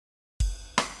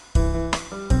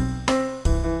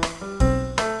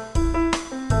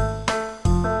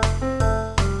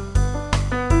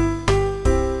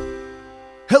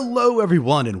Hello,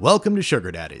 everyone, and welcome to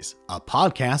Sugar Daddies, a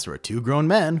podcast where two grown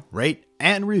men rate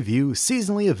and review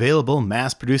seasonally available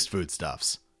mass-produced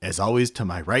foodstuffs. As always, to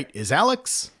my right is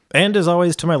Alex. And as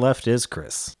always, to my left is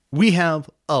Chris. We have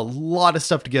a lot of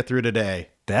stuff to get through today.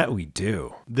 That we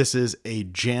do. This is a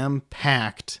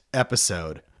jam-packed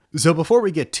episode. So before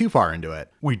we get too far into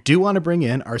it, we do want to bring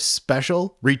in our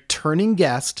special returning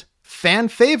guest, fan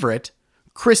favorite,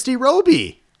 Christy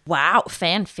Roby. Wow,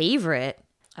 fan favorite.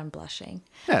 I'm blushing.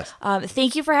 Yes.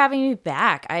 Thank you for having me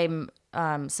back. I'm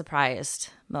surprised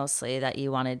mostly that you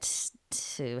wanted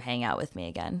to hang out with me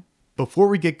again. Before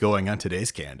we get going on today's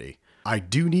candy, I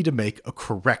do need to make a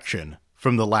correction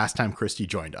from the last time Christy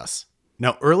joined us.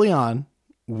 Now, early on,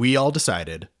 we all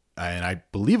decided, and I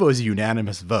believe it was a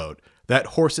unanimous vote, that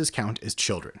horses count as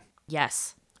children.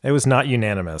 Yes. It was not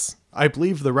unanimous. I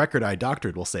believe the record I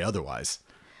doctored will say otherwise.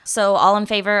 So all in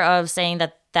favor of saying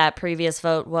that previous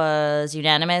vote was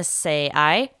unanimous, say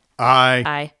aye. Aye.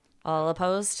 Aye. All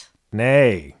opposed?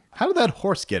 Nay. How did that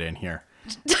horse get in here?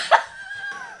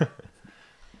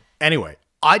 Anyway,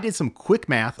 I did some quick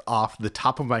math off the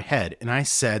top of my head, and I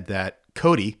said that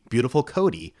Cody, beautiful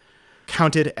Cody,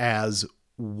 counted as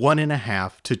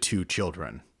 1.5 to 2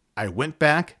 children. I went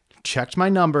back, checked my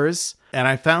numbers, and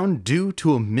I found due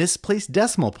to a misplaced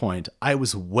decimal point, I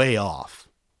was way off.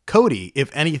 Cody,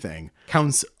 if anything,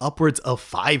 counts upwards of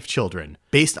 5 children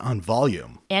based on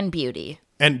volume. And beauty.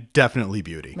 And definitely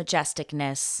beauty.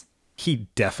 Majesticness. He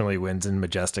definitely wins in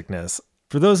majesticness.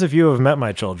 For those of you who have met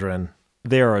my children,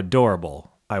 they are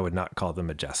adorable. I would not call them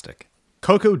majestic.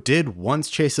 Coco did once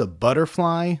chase a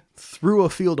butterfly through a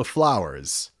field of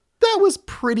flowers. That was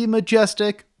pretty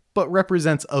majestic, but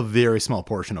represents a very small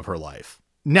portion of her life.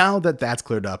 Now that that's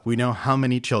cleared up, we know how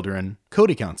many children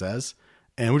Cody counts as,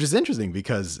 and which is interesting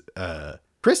because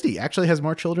Christy actually has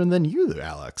more children than you,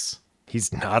 Alex.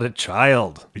 He's not a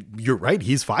child. You're right,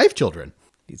 he's 5 children.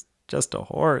 He's just a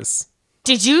horse.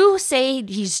 Did you say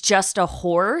he's just a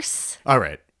horse? All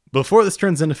right, before this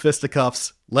turns into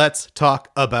fisticuffs, let's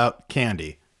talk about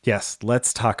candy. Yes,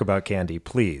 let's talk about candy,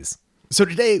 please. So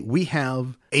today we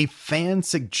have a fan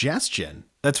suggestion.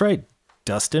 That's right.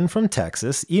 Dustin from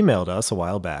Texas emailed us a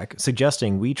while back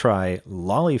suggesting we try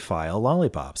Lollyfile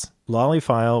lollipops.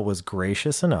 Lollyfile was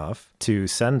gracious enough to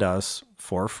send us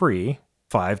for free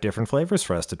 5 different flavors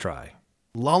for us to try.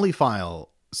 Lollyfile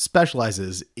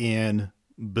specializes in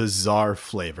bizarre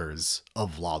flavors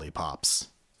of lollipops.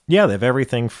 Yeah, they have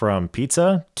everything from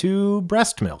pizza to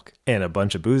breast milk and a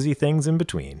bunch of boozy things in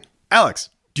between. Alex,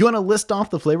 do you want to list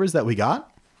off the flavors that we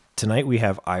got? Tonight we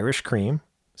have Irish cream,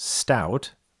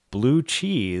 stout, blue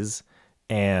cheese,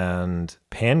 and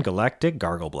Pan-Galactic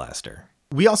Gargle Blaster.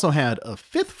 We also had a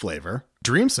 5th flavor,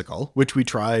 Dreamsicle, which we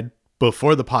tried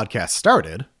before the podcast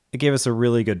started. It gave us a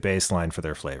really good baseline for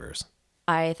their flavors.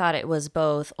 I thought it was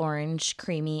both orange,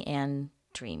 creamy, and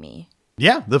dreamy.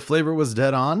 Yeah, the flavor was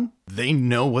dead on. They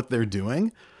know what they're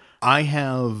doing. I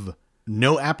have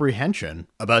no apprehension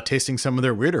about tasting some of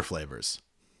their weirder flavors.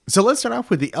 So let's start off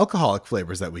with the alcoholic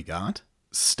flavors that we got,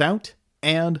 stout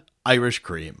and Irish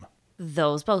cream.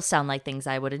 Those both sound like things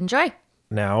I would enjoy.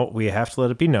 Now, we have to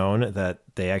let it be known that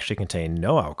they actually contain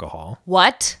no alcohol.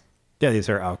 What? Yeah, these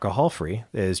are alcohol-free.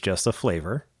 It is just a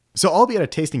flavor. So I'll be at a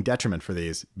tasting detriment for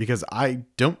these because I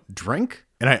don't drink,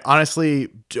 and I honestly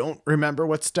don't remember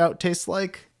what stout tastes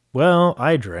like. Well,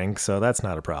 I drink, so that's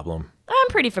not a problem. I'm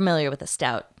pretty familiar with a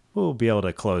stout. We'll be able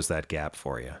to close that gap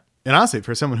for you. And honestly,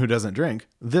 for someone who doesn't drink,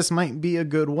 this might be a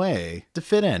good way to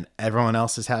fit in. Everyone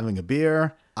else is having a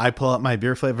beer. I pull out my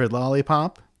beer-flavored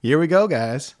lollipop. Here we go,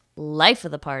 guys. Life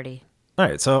of the party. All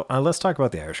right, so let's talk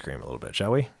about the Irish cream a little bit,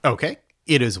 shall we? Okay.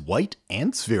 It is white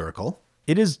and spherical.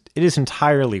 It is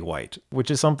entirely white, which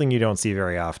is something you don't see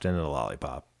very often in a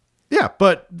lollipop. Yeah,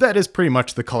 but that is pretty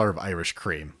much the color of Irish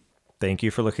cream. Thank you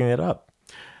for looking it up.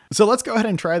 So let's go ahead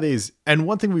and try these. And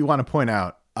one thing we want to point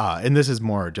out, and this is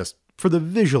more just for the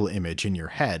visual image in your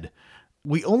head,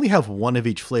 we only have one of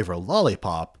each flavor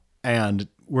lollipop, and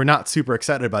we're not super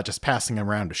excited about just passing them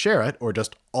around to share it or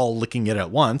just all licking it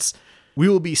at once. We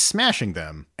will be smashing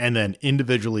them and then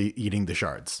individually eating the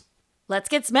shards. Let's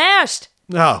get smashed.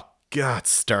 Oh, God,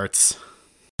 starts.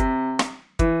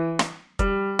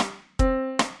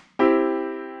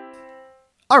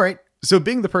 All right, so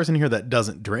being the person here that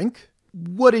doesn't drink,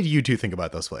 what did you two think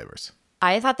about those flavors?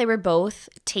 I thought they were both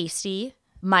tasty.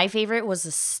 My favorite was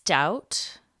the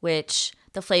stout, which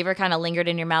the flavor kind of lingered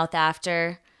in your mouth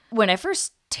after. When I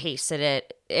first tasted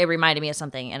it, it reminded me of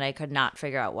something, and I could not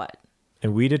figure out what.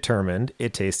 And we determined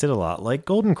it tasted a lot like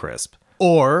Golden Crisp.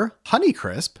 Or Honey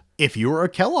Crisp, if you were a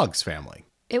Kellogg's family.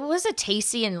 It was a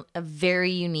tasty and a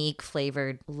very unique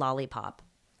flavored lollipop.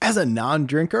 As a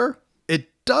non-drinker, It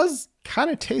does kind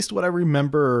of taste what I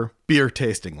remember beer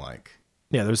tasting like.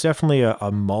 Yeah, there's definitely a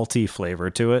malty flavor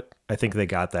to it. I think they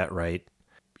got that right.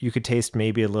 You could taste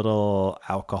maybe a little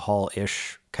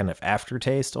alcohol-ish kind of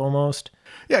aftertaste almost.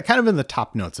 Yeah, kind of in the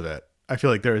top notes of it. I feel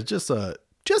like there's just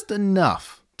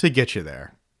enough to get you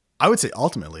there. I would say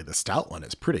ultimately the stout one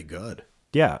is pretty good.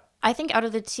 Yeah. I think out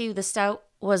of the two, the stout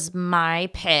was my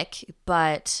pick,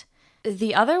 but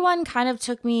the other one kind of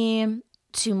took me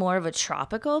to more of a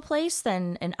tropical place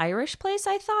than an Irish place,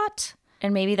 I thought.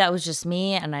 And maybe that was just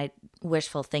me and I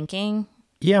wishful thinking.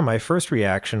 Yeah, my first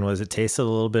reaction was it tasted a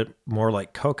little bit more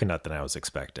like coconut than I was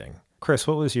expecting. Chris,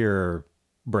 what was your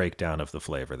breakdown of the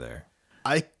flavor there?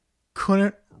 I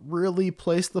couldn't really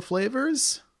place the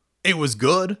flavors. It was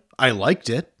good. I liked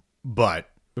it. But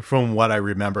from what I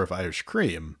remember of Irish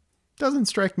cream, doesn't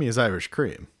strike me as Irish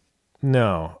cream.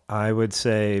 No, I would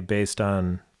say based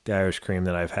on the Irish cream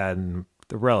that I've had in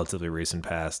the relatively recent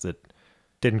past, it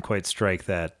didn't quite strike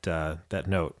that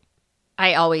note.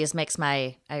 I always mix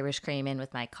my Irish cream in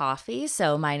with my coffee,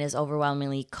 so mine is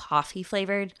overwhelmingly coffee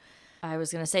flavored. I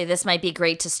was going to say this might be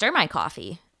great to stir my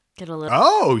coffee. Get a little...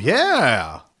 Oh,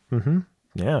 yeah. Mm-hmm.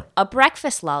 Yeah. A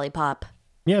breakfast lollipop.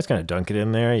 Yeah, it's kind of dunk it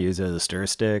in there, use it as a stir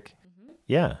stick. Mm-hmm.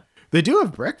 Yeah. They do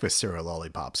have breakfast cereal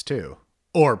lollipops, too.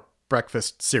 Or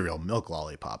breakfast cereal milk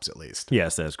lollipops, at least.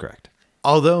 Yes, that is correct.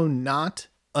 Although not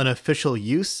an official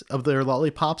use of their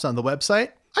lollipops on the website,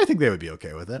 I think they would be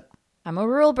okay with it. I'm a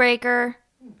rule breaker.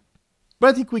 But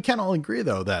I think we can all agree,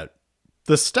 though, that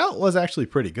the stout was actually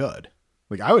pretty good.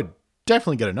 Like, I would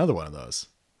definitely get another one of those.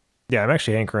 Yeah, I'm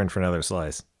actually hankering for another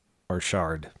slice. Or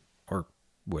shard. Or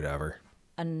whatever.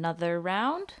 Another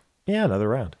round? Yeah, another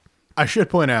round. I should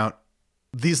point out,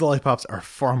 these lollipops are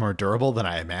far more durable than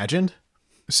I imagined.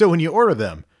 So when you order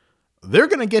them, they're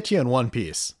going to get you in one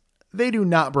piece. They do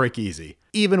not break easy,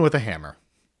 even with a hammer.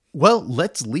 Well,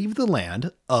 let's leave the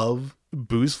land of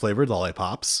booze-flavored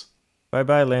lollipops.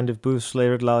 Bye-bye, land of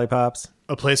booze-flavored lollipops.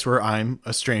 A place where I'm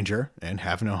a stranger and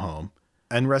have no home,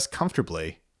 and rest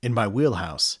comfortably in my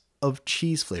wheelhouse of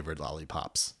cheese-flavored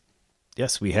lollipops.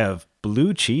 Yes, we have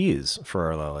blue cheese for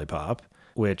our lollipop,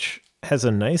 which has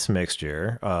a nice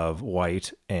mixture of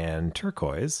white and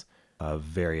turquoise of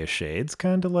various shades,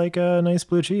 kind of like a nice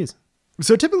blue cheese.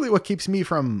 So typically what keeps me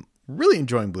from really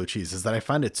enjoying blue cheese is that I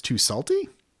find it's too salty.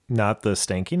 Not the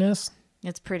stankiness.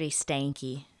 It's pretty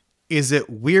stanky. Is it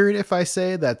weird if I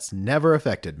say that's never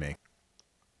affected me?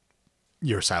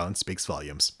 Your silence speaks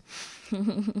volumes.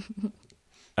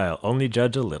 I'll only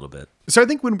judge a little bit. So I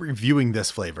think when reviewing this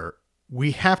flavor,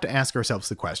 we have to ask ourselves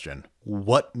the question,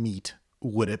 what meat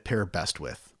would it pair best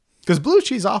with? Because blue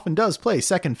cheese often does play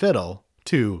second fiddle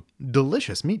to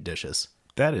delicious meat dishes.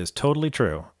 That is totally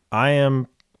true. I am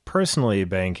personally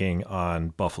banking on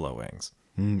buffalo wings.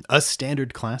 A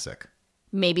standard classic.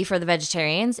 Maybe for the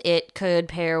vegetarians, it could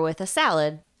pair with a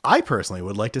salad. I personally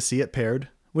would like to see it paired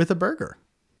with a burger.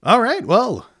 All right,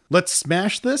 well, let's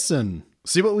smash this and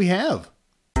see what we have.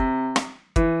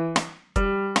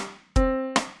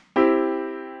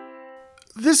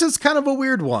 This is kind of a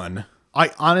weird one.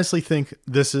 I honestly think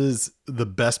this is the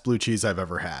best blue cheese I've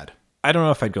ever had. I don't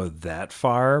know if I'd go that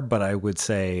far, but I would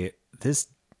say this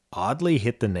oddly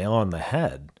hit the nail on the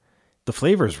head. The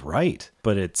flavor's right,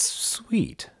 but it's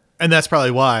sweet. And that's probably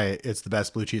why it's the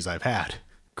best blue cheese I've had.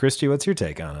 Christy, what's your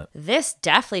take on it? This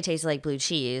definitely tastes like blue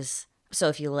cheese. So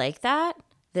if you like that,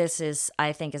 this is,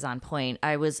 I think, is on point.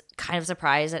 I was kind of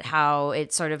surprised at how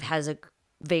it sort of has a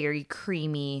very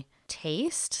creamy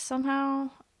taste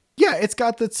somehow. Yeah, it's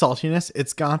got that saltiness.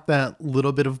 It's got that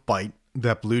little bit of bite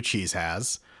that blue cheese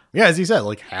has. Yeah, as you said,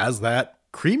 like has that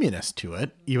creaminess to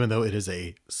it, even though it is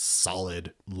a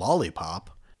solid lollipop.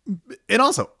 And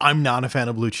also, I'm not a fan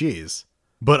of blue cheese,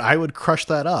 but I would crush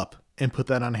that up and put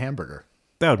that on a hamburger.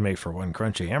 That would make for one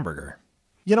crunchy hamburger.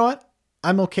 You know what?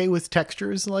 I'm okay with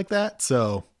textures like that,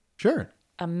 so sure.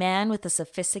 A man with a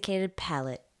sophisticated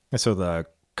palate. So the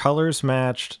colors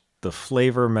matched, the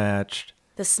flavor matched.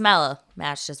 The smell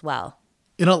matched as well.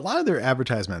 In a lot of their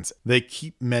advertisements, they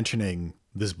keep mentioning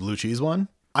this blue cheese one.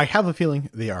 I have a feeling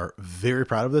they are very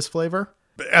proud of this flavor,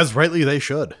 as rightly they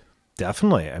should.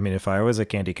 Definitely. I mean, if I was a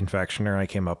candy confectioner and I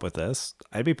came up with this,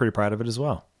 I'd be pretty proud of it as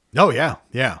well. Oh, yeah,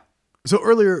 yeah. So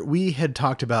earlier, we had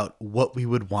talked about what we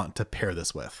would want to pair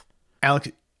this with. Alex,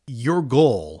 your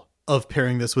goal of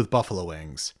pairing this with buffalo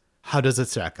wings, how does it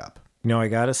stack up? You know, I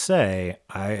gotta say,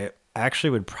 I actually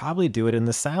would probably do it in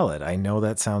the salad. I know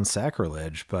that sounds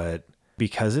sacrilege, but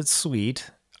because it's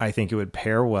sweet, I think it would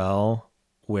pair well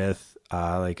with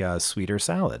like a sweeter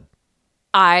salad.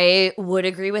 I would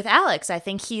agree with Alex. I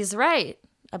think he's right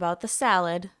about the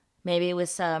salad. Maybe with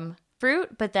some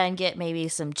fruit, but then get maybe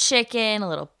some chicken, a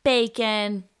little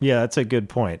bacon. Yeah, that's a good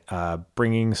point.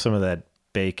 Bringing some of that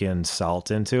bacon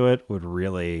salt into it would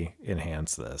really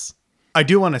enhance this. I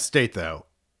do want to state, though,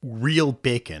 real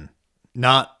bacon,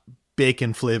 not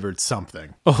bacon-flavored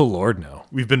something. Oh, Lord, no.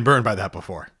 We've been burned by that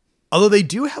before. Although they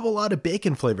do have a lot of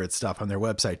bacon-flavored stuff on their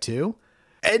website, too.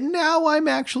 And now I'm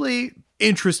actually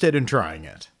interested in trying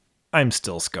it. I'm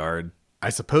still scarred. I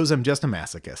suppose I'm just a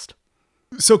masochist.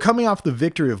 So coming off the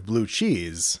victory of blue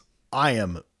cheese, I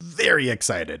am very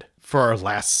excited for our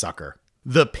last sucker,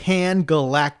 the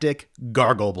Pan-Galactic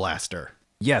Gargle Blaster.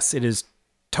 Yes, it is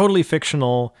totally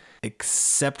fictional,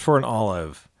 except for an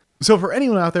olive. So for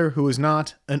anyone out there who is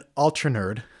not an ultra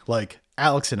nerd like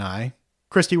Alex and I,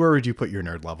 Christy, where would you put your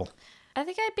nerd level? I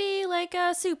think I'd be like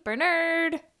a super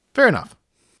nerd. Fair enough.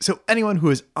 So anyone who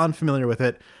is unfamiliar with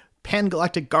it,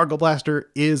 Pan-Galactic Gargle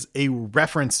Blaster is a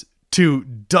reference to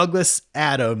Douglas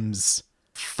Adams'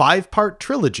 5-part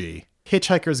trilogy,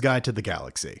 Hitchhiker's Guide to the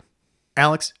Galaxy.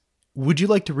 Alex, would you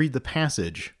like to read the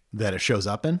passage that it shows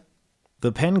up in?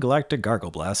 The Pan-Galactic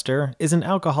Gargle Blaster is an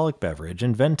alcoholic beverage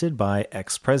invented by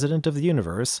ex-president of the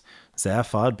universe,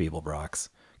 Zaphod Beeblebrox,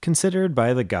 considered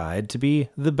by the Guide to be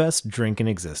the best drink in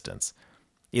existence.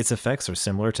 Its effects are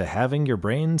similar to having your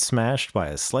brain smashed by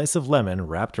a slice of lemon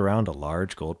wrapped around a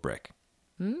large gold brick.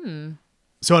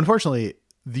 So unfortunately,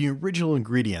 the original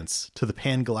ingredients to the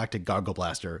Pan-Galactic Gargle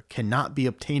Blaster cannot be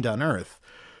obtained on Earth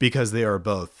because they are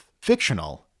both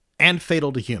fictional and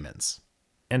fatal to humans.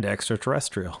 And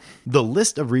extraterrestrial. The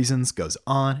list of reasons goes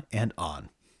on and on.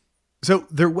 So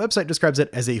their website describes it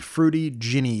as a fruity,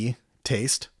 ginny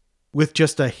taste with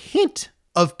just a hint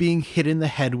of being hit in the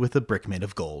head with a brick made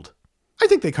of gold. I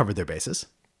think they covered their bases.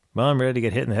 Well, I'm ready to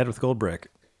get hit in the head with gold brick.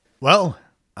 Well,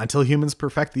 until humans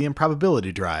perfect the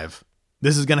improbability drive,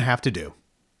 this is going to have to do.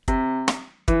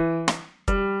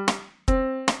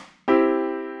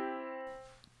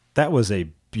 That was a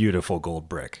beautiful gold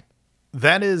brick.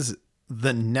 That is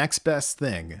the next best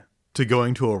thing to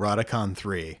going to Eroticon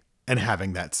 3 and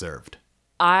having that served.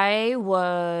 I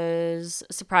was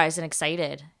surprised and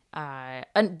excited.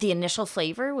 The initial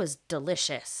flavor was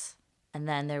delicious. And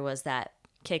then there was that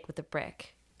kick with the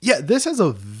brick. Yeah, this has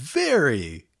a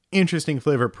very interesting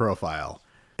flavor profile.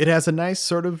 It has a nice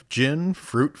sort of gin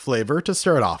fruit flavor to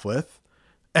start off with.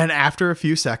 And after a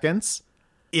few seconds,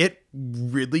 it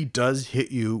really does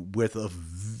hit you with a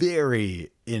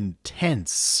very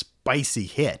intense, spicy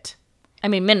hit. I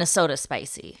mean, Minnesota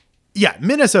spicy. Yeah,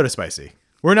 Minnesota spicy.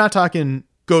 We're not talking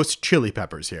ghost chili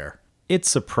peppers here.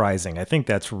 It's surprising. I think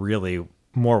that's really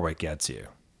more what gets you.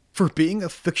 For being a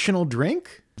fictional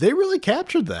drink, they really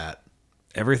captured that.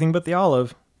 Everything but the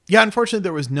olive. Yeah, unfortunately,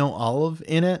 there was no olive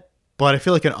in it, but I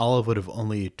feel like an olive would have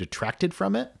only detracted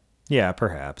from it. Yeah,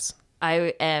 perhaps.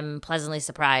 I am pleasantly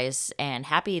surprised and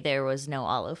happy there was no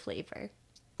olive flavor.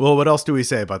 Well, what else do we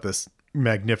say about this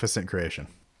magnificent creation?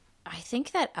 I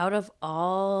think that out of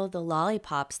all the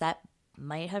lollipops, that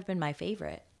might have been my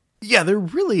favorite. Yeah, they're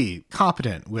really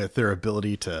competent with their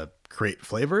ability to create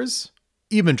flavors,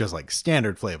 even just like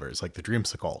standard flavors like the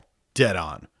Dreamsicle. Dead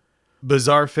on.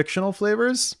 Bizarre fictional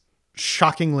flavors,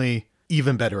 shockingly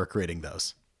even better at creating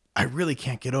those. I really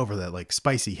can't get over that like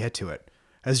spicy hit to it.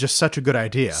 That's just such a good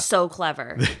idea. So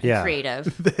clever. Yeah.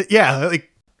 Creative. Yeah,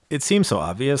 like It seems so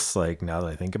obvious, like, now that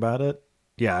I think about it.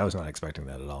 Yeah, I was not expecting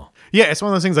that at all. yeah, it's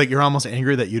one of those things like you're almost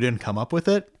angry that you didn't come up with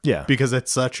it. Yeah. Because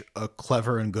it's such a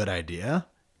clever and good idea.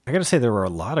 I gotta say, there were a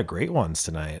lot of great ones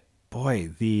tonight.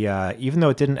 Boy, the even though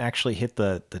it didn't actually hit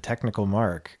the technical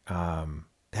mark,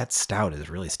 that stout is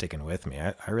really sticking with me.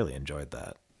 I really enjoyed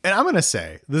that. And I'm going to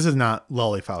say, this is not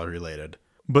Lollyfile related,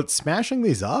 but smashing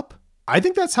these up, I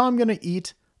think that's how I'm going to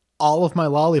eat all of my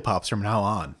lollipops from now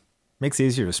on. Makes it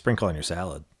easier to sprinkle on your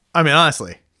salad. I mean,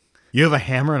 honestly, you have a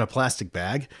hammer and a plastic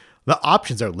bag, the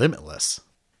options are limitless.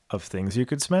 Of things you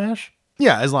could smash?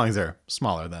 Yeah, as long as they're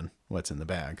smaller than what's in the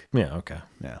bag. Yeah, okay.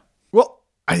 Yeah. Well,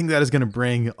 I think that is going to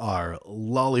bring our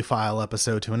Lollyfile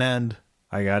episode to an end.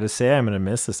 I gotta say, I'm gonna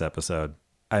miss this episode.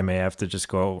 I may have to just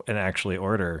go and actually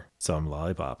order some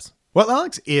lollipops. Well,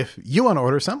 Alex, if you want to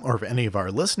order some, or if any of our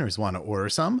listeners want to order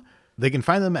some, they can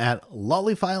find them at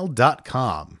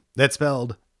lollyfile.com. That's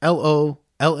spelled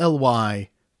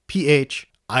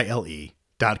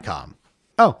LOLLYPHILE.com.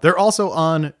 Oh, they're also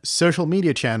on social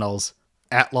media channels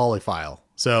at Lollyfile.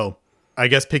 So I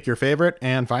guess pick your favorite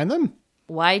and find them.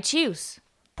 Why choose?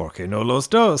 Porque no los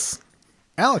dos?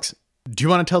 Alex, do you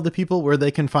want to tell the people where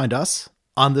they can find us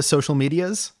on the social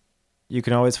medias? You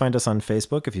can always find us on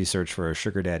Facebook if you search for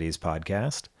Sugar Daddies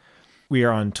Podcast. We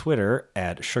are on Twitter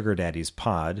at Sugar Daddies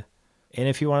Pod. And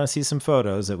if you want to see some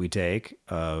photos that we take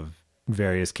of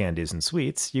various candies and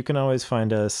sweets, you can always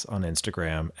find us on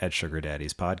Instagram at Sugar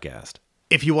Daddy's Podcast.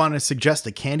 If you want to suggest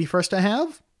a candy for us to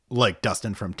have, like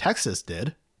Dustin from Texas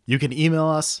did, you can email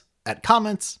us at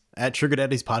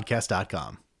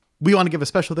comments@sugardaddyspodcast.com. We want to give a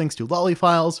special thanks to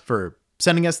Lollyfiles for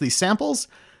sending us these samples,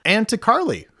 and to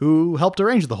Carly, who helped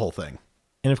arrange the whole thing.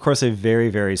 And of course, a very,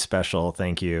 very special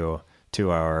thank you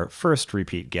to our first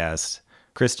repeat guest,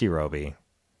 Christy Roby,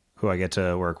 who I get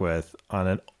to work with on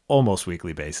an almost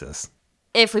weekly basis.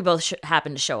 If we both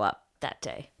happen to show up that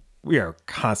day. We are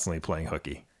constantly playing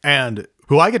hooky. And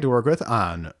who I get to work with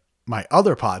on my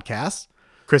other podcast,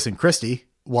 Chris and Christy,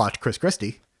 Watch Chris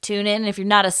Christie. Tune in if you're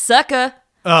not a sucker.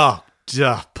 Oh,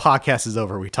 podcast is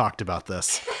over. We talked about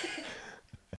this.